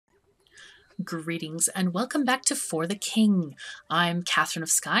Greetings and welcome back to For the King. I'm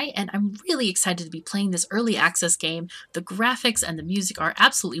KatherineOfSky and I'm really excited to be playing this early access game. The graphics and the music are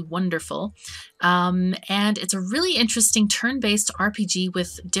absolutely wonderful. And it's a really interesting turn-based RPG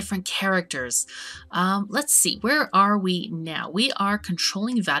with different characters. Let's see, where are we now? We are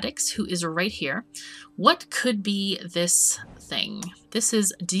controlling Vadix, who is right here. What could be this thing? This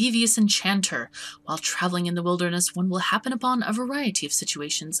is Devious Enchanter. While traveling in the wilderness, one will happen upon a variety of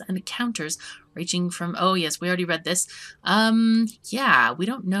situations and encounters ranging from... Oh yes, we already read this. Yeah, we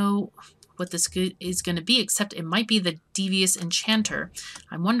don't know what this is going to be, except it might be the Devious Enchanter.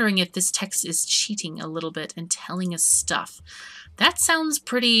 I'm wondering if this text is cheating a little bit and telling us stuff. That sounds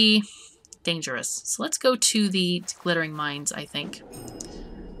pretty dangerous. So let's go to the Glittering Mines, I think.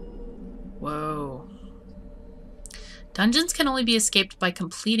 Whoa. Dungeons can only be escaped by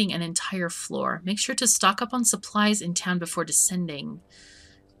completing an entire floor. Make sure to stock up on supplies in town before descending.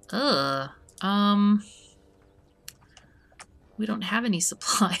 Ugh. We don't have any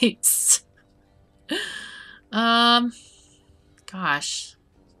supplies. Gosh.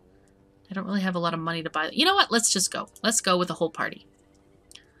 I don't really have a lot of money to buy. You know what? Let's just go. Let's go with the whole party.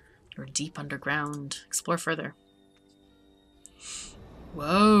 You're deep underground. Explore further.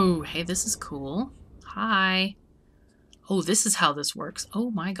 Whoa. Hey, this is cool. Hi. Oh, this is how this works.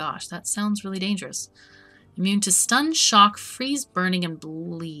 Oh my gosh, that sounds really dangerous. Immune to stun, shock, freeze, burning, and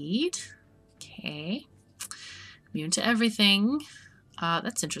bleed. Okay. Immune to everything.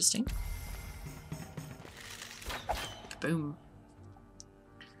 That's interesting. Boom.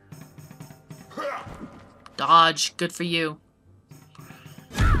 Dodge. Good for you.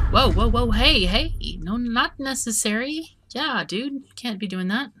 Whoa, whoa, whoa. Hey, hey. No, not necessary. Yeah, dude. Can't be doing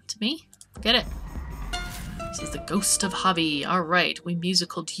that to me. Forget it. This is the ghost of Hobby. Alright, we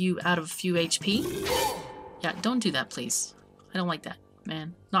musicaled you out of a few HP. Yeah, don't do that, please. I don't like that,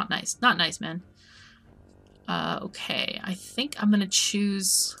 man. Not nice. Not nice, man. Okay, I think I'm gonna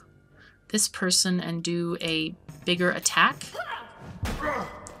choose this person and do a bigger attack.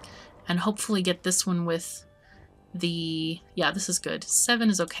 And hopefully get this one with the... Yeah, this is good. 7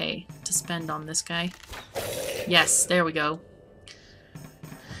 is okay to spend on this guy. Yes, there we go.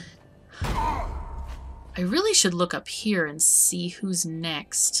 I really should look up here and see who's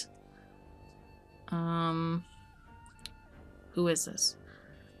next. Who is this?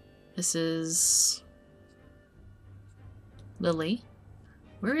 This is... Lily.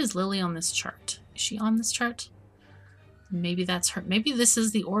 Where is Lily on this chart? Is she on this chart? Maybe that's her. Maybe this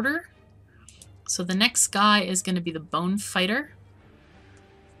is the order? So the next guy is going to be the Bone Fighter.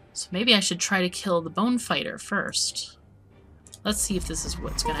 So maybe I should try to kill the Bone Fighter first. Let's see if this is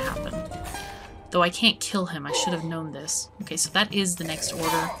what's going to happen. Though I can't kill him. I should have known this. Okay, so that is the next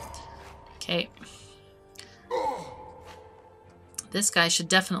order. Okay. This guy should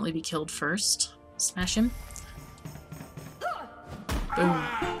definitely be killed first. Smash him. Boom.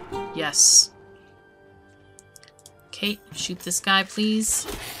 Yes. Okay, shoot this guy, please.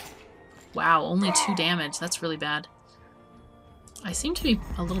 Wow, only 2 damage. That's really bad. I seem to be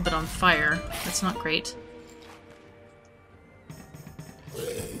a little bit on fire. That's not great.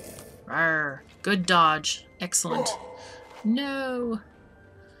 Rawr. Good dodge. Excellent. No.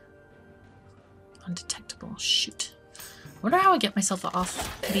 Undetectable. Shoot. I wonder how I get myself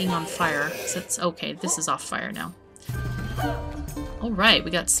off being on fire. It's okay, this is off fire now. Alright,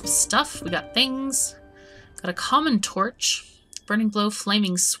 we got some stuff. We got things. Got a common torch. Burning blow,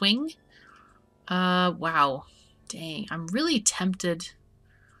 flaming swing. Wow. Dang. I'm really tempted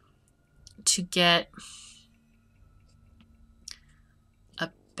to get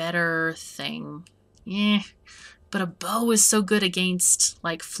better thing. Yeah. But a bow is so good against,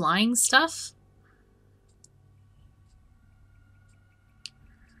 like, flying stuff.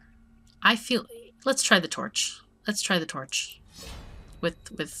 I feel... Let's try the torch. Let's try the torch.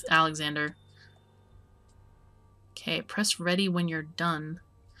 With Alexander. Okay, press ready when you're done.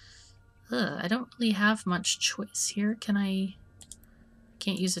 Ugh, I don't really have much choice here. Can I...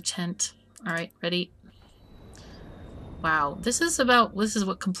 Can't use a tent. Alright, ready. Wow, this is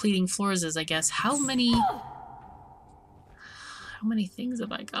what completing floors is, I guess. How many things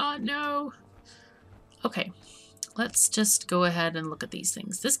have I got? No. Okay, let's just go ahead and look at these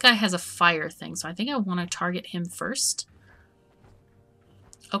things. This guy has a fire thing, so I think I want to target him first.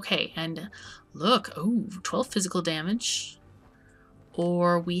 Okay, and look, oh, 12 physical damage.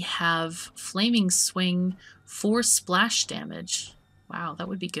 Or we have flaming swing, 4 splash damage. Wow, that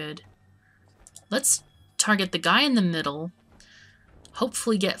would be good. Let's target the guy in the middle.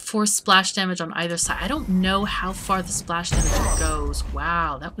 Hopefully get 4 splash damage on either side. I don't know how far the splash damage goes.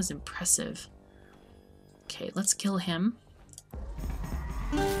 Wow, that was impressive. Okay, let's kill him.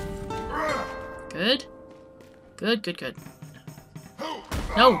 Good. Good, good, good.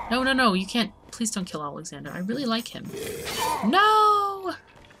 No, no, no, no. You can't. Please don't kill Alexander. I really like him. No!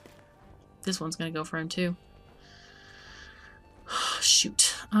 This one's gonna go for him too.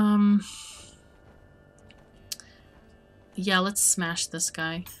 Shoot. Yeah, let's smash this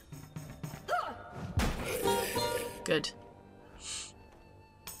guy. Good.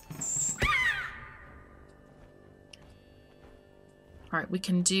 Alright, we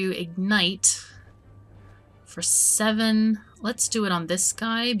can do Ignite for 7. Let's do it on this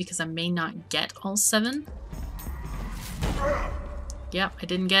guy because I may not get all 7. Yep, I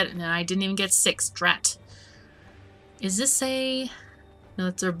didn't get it, and I didn't even get 6. Drat. Is this a...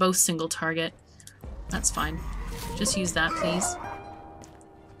 No, they're both single target. That's fine. Just use that, please.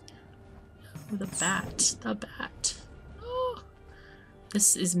 Oh, the bat. The bat. Oh.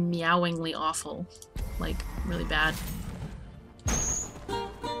 This is meowingly awful. Like, really bad.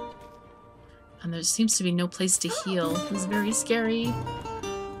 And there seems to be no place to heal. This is very scary.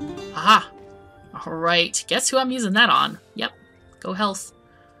 Aha! Alright, guess who I'm using that on? Yep, go health.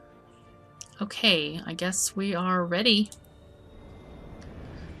 Okay, I guess we are ready.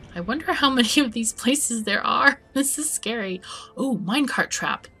 I wonder how many of these places there are. This is scary. Oh, minecart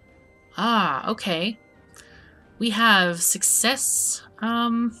trap. Ah, okay. We have success.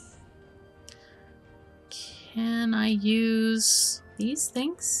 Can I use these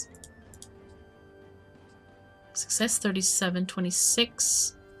things? Success 37,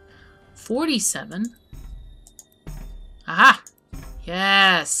 26, 47. Aha!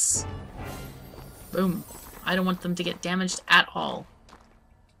 Yes! Boom. I don't want them to get damaged at all.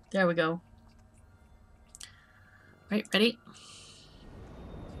 There we go. Right, ready?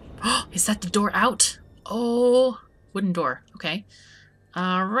 Oh, is that the door out? Oh, wooden door. Okay.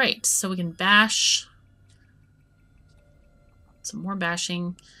 Alright, so we can bash. Some more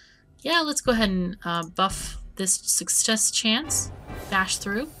bashing. Yeah, let's go ahead and buff this success chance. Bash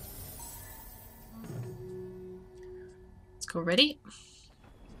through. Let's go. Ready?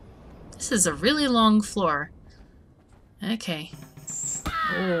 This is a really long floor. Okay.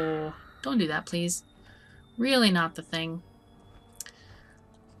 Oh, don't do that, please. Really not the thing.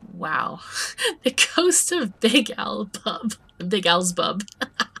 Wow. The ghost of Big Albub. Big Alsbub.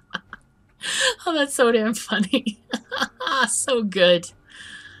 Oh, that's so damn funny. So good.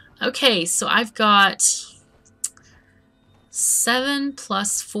 Okay, so I've got 7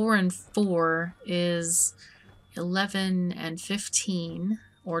 plus 4 and 4 is 11 and 15,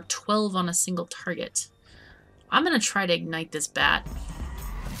 or 12 on a single target. I'm going to try to ignite this bat.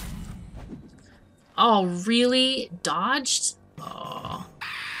 Oh, really? Dodged? Oh.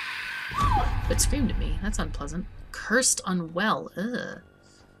 It screamed at me. That's unpleasant. Cursed unwell. Ugh.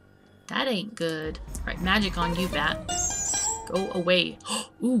 That ain't good. Right, magic on you, bat. Go away.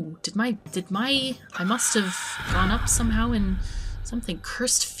 Ooh, I must have gone up somehow in something.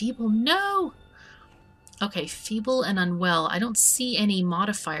 Cursed feeble. No! Okay, feeble and unwell. I don't see any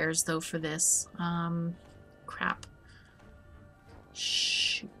modifiers, though, for this. Crap.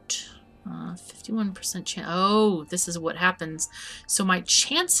 Shoot. 51% chance. Oh, this is what happens. So my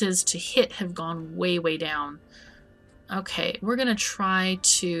chances to hit have gone way, way down. Okay, we're gonna try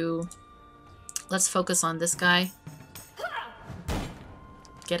to... Let's focus on this guy.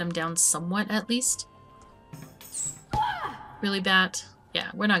 Get him down somewhat, at least. Really bad?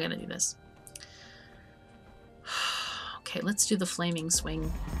 Yeah, we're not gonna do this. Okay, let's do the flaming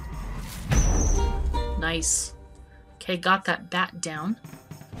swing. Nice. Okay, got that bat down.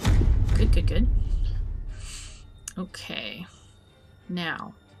 Good, good, good. Okay.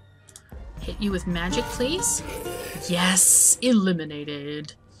 Now, hit you with magic, please. Yes!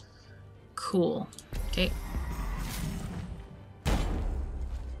 Eliminated. Cool. Okay.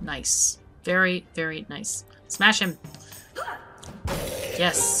 Nice. Very, very nice. Smash him!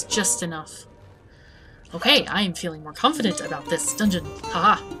 Yes, just enough. Okay, I am feeling more confident about this dungeon.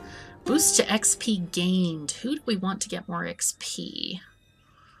 Haha. Boost to XP gained. Who do we want to get more XP?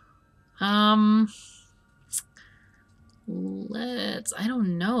 I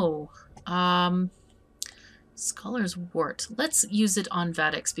don't know. Scholar's Wart. Let's use it on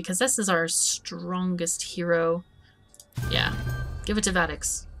Vadix because this is our strongest hero. Yeah, give it to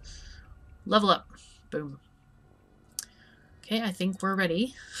Vadix. Level up. Boom. Okay, I think we're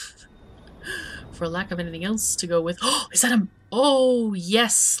ready. For lack of anything else to go with. Oh, is that a... Oh,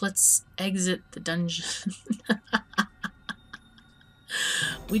 yes. Let's exit the dungeon.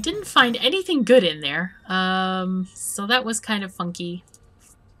 We didn't find anything good in there. So that was kind of funky.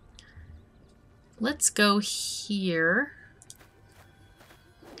 Let's go here.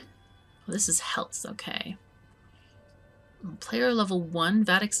 Oh, this is health. Okay. Player level 1.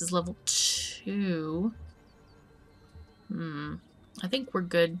 Vadix is level 2. 2. I think we're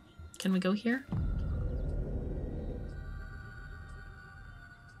good. Can we go here?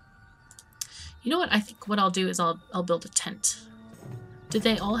 You know what? I think what I'll do is I'll build a tent. Did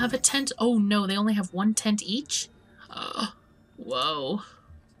they all have a tent? Oh no, they only have 1 tent each? Whoa.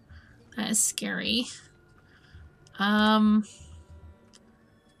 That is scary. Let's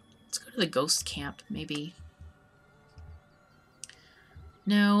go to the ghost camp, maybe.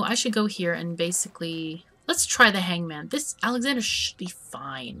 No, I should go here and basically... Let's try the hangman. This Alexander should be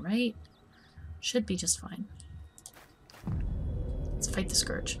fine, right? Should be just fine. Let's fight the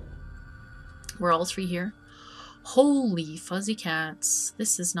Scourge. We're all 3 here. Holy fuzzy cats.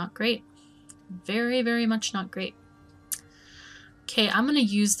 This is not great. Very, very much not great. Okay, I'm going to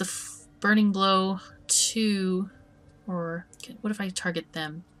use the Burning Blow to... Or what if I target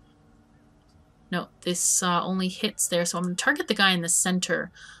them? No, this only hits there, so I'm going to target the guy in the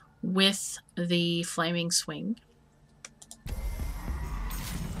center with the Flaming Swing.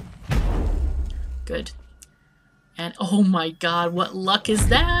 Good. And oh my god, what luck is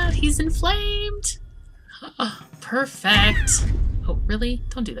that? He's inflamed! Oh, perfect! Oh, really?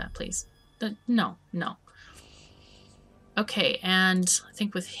 Don't do that, please. No, no. Okay, and I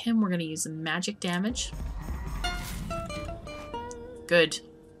think with him we're going to use magic damage. Good.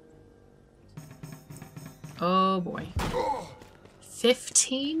 Oh boy.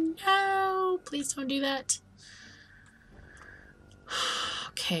 15? No! Please don't do that.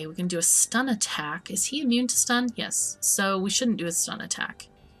 Okay, we can do a stun attack. Is he immune to stun? Yes. So we shouldn't do a stun attack.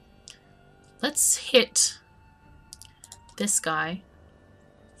 Let's hit this guy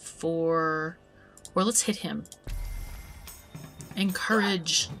for... Or let's hit him.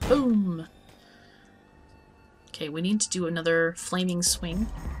 Encourage. Boom! Okay, we need to do another Flaming Swing.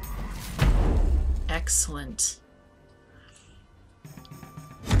 Excellent.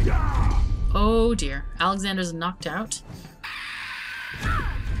 Oh dear. Alexander's knocked out.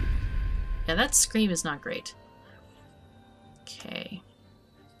 Yeah, that scream is not great. Okay.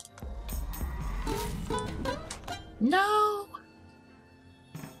 No!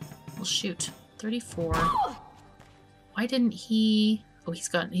 Well, shoot. 34. Why didn't he... Oh,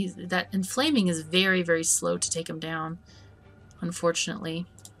 that inflaming is very, very slow to take him down, unfortunately.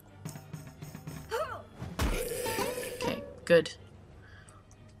 Okay, good.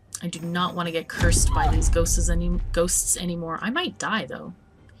 I do not want to get cursed by these ghosts anymore. I might die, though.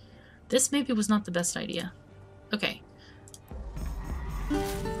 This maybe was not the best idea. Okay.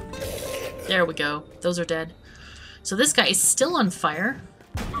 There we go. Those are dead. So this guy is still on fire.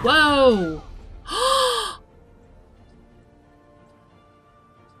 Whoa!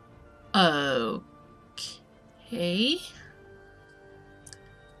 Okay.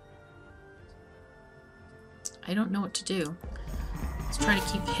 I don't know what to do. Let's try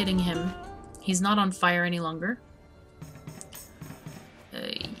to keep hitting him. He's not on fire any longer.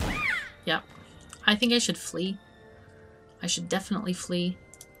 Yeah. I think I should flee. I should definitely flee.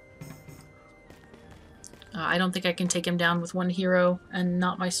 I don't think I can take him down with 1 hero, and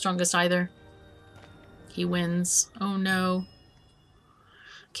not my strongest either. He wins. Oh no.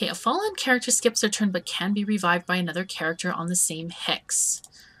 Okay, a fallen character skips their turn but can be revived by another character on the same hex.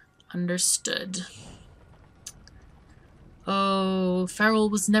 Understood. Oh, Fahrul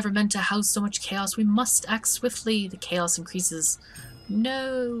was never meant to house so much chaos. We must act swiftly. The chaos increases.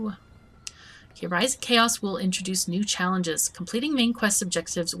 No. Okay, Rise of Chaos will introduce new challenges. Completing main quest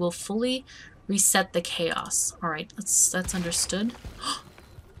objectives will fully reset the chaos. Alright, that's understood.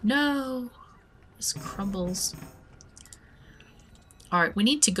 No! This crumbles. Alright, we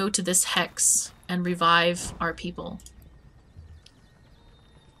need to go to this hex and revive our people.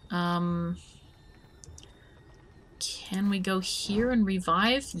 Can we go here and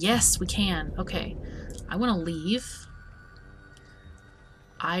revive? Yes, we can. Okay. I want to leave.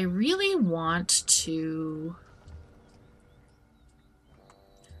 I really want to...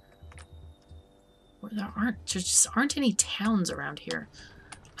 There just aren't any towns around here.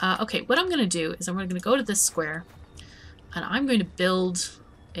 Okay, what I'm going to do is I'm going to go to this square. And I'm going to build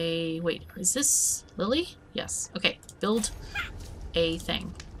a... Wait, is this Lily? Yes. Okay, build a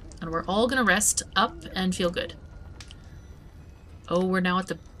thing. And we're all going to rest up and feel good. Oh, we're now at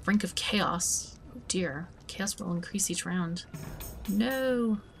the brink of chaos. Oh dear. Chaos will increase each round.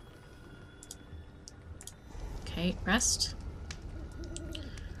 No. Okay, rest.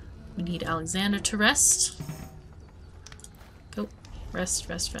 We need Alexander to rest. Go. Rest,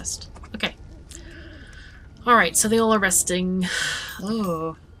 rest, rest. Okay. Alright, so they all are resting.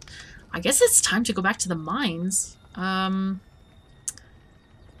 Oh. I guess it's time to go back to the mines.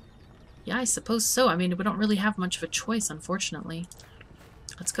 Yeah, I suppose so. I mean, we don't really have much of a choice, unfortunately.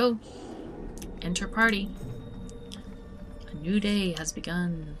 Let's go. Enter party. A new day has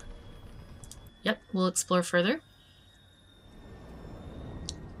begun. Yep, we'll explore further.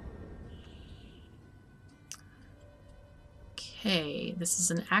 Okay, this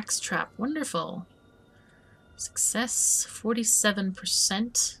is an axe trap. Wonderful. Success,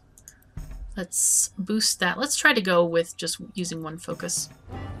 47%. Let's boost that. Let's try to go with just using one focus.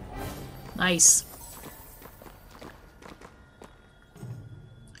 Nice.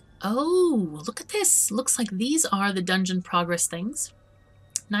 Oh, look at this. Looks like these are the dungeon progress things.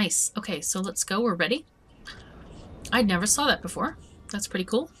 Nice. Okay, so let's go. We're ready. I never saw that before. That's pretty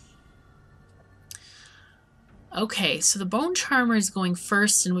cool. Okay, so the Bone Charmer is going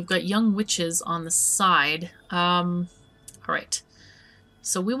first, and we've got young witches on the side. Alright.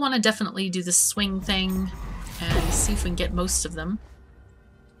 So we want to definitely do the swing thing and see if we can get most of them.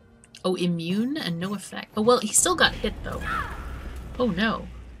 Oh, immune and no effect. Oh, well, he still got hit, though. Oh, no.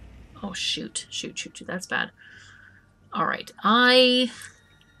 Oh, shoot. Shoot, shoot, shoot. That's bad. Alright, I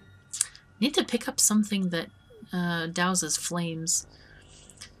need to pick up something that douses flames.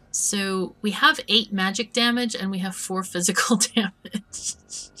 So we have 8 magic damage and we have 4 physical damage.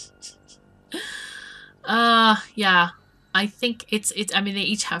 Yeah. I think it's I mean, they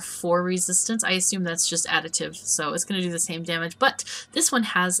each have 4 resistance. I assume that's just additive, so it's going to do the same damage. But this one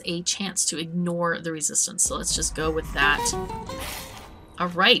has a chance to ignore the resistance, so let's just go with that.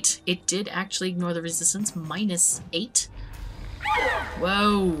 Alright, it did actually ignore the resistance, -8.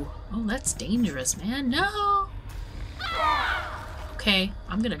 Whoa. Oh, that's dangerous, man. No! Okay,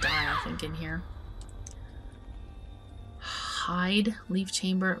 I'm gonna die, I think, in here. Hide, leave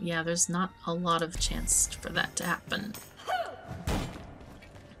chamber. Yeah, there's not a lot of chance for that to happen.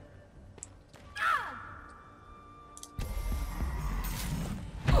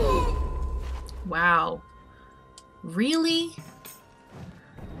 Wow. Really?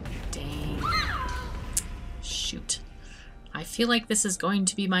 Dang. Shoot. I feel like this is going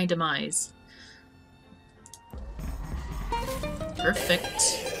to be my demise. Perfect.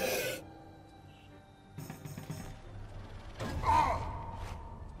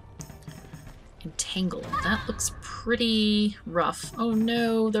 Entangled. That looks pretty rough. Oh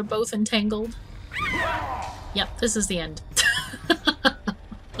no, they're both entangled. Yep, this is the end.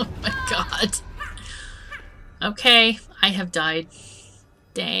 Oh my god. Okay, I have died.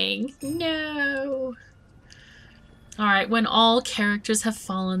 Dang. No. Alright, when all characters have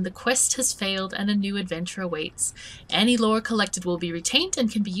fallen, the quest has failed and a new adventure awaits. Any lore collected will be retained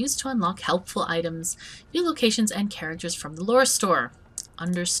and can be used to unlock helpful items, new locations, and characters from the lore store.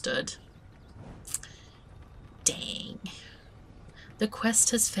 Understood. Dang. The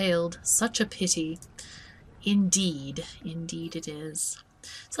quest has failed. Such a pity. Indeed. Indeed it is.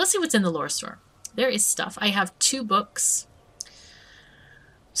 So let's see what's in the lore store. There is stuff. I have 2 books.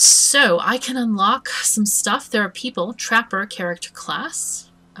 So, I can unlock some stuff. There are people. Trapper, character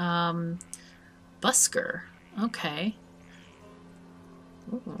class. Busker. Okay.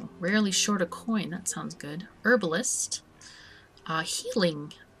 Ooh, rarely short a coin. That sounds good. Herbalist.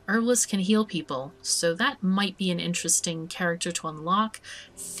 Healing. Herbalist can heal people. So that might be an interesting character to unlock.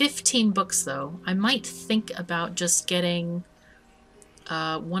 15 books, though. I might think about just getting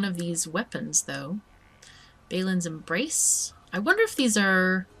one of these weapons, though. Balin's Embrace. I wonder if these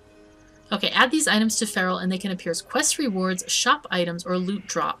are... Okay, add these items to Fahrul and they can appear as quest rewards, shop items, or loot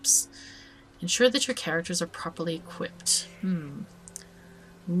drops. Ensure that your characters are properly equipped.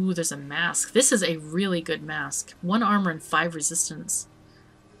 Ooh, there's a mask. This is a really good mask. 1 armor and 5 resistance.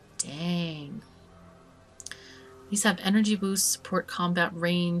 Dang. These have energy boost, support combat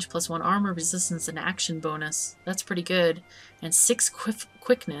range, +1 armor, resistance, and action bonus. That's pretty good. And 6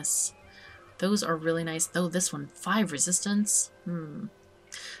 quickness. Those are really nice. Though this one, 5 resistance.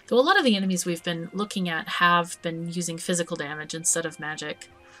 Though a lot of the enemies we've been looking at have been using physical damage instead of magic.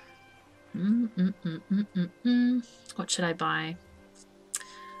 What should I buy?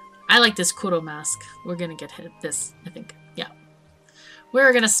 I like this Kuro mask. We're gonna get hit this, I think. Yeah.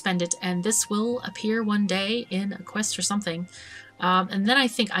 We're gonna spend it, and this will appear one day in a quest or something. And then I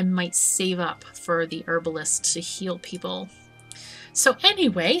think I might save up for the herbalist to heal people. So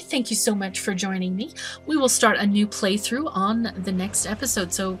anyway, thank you so much for joining me. We will start a new playthrough on the next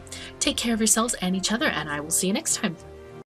episode. So take care of yourselves and each other, and I will see you next time.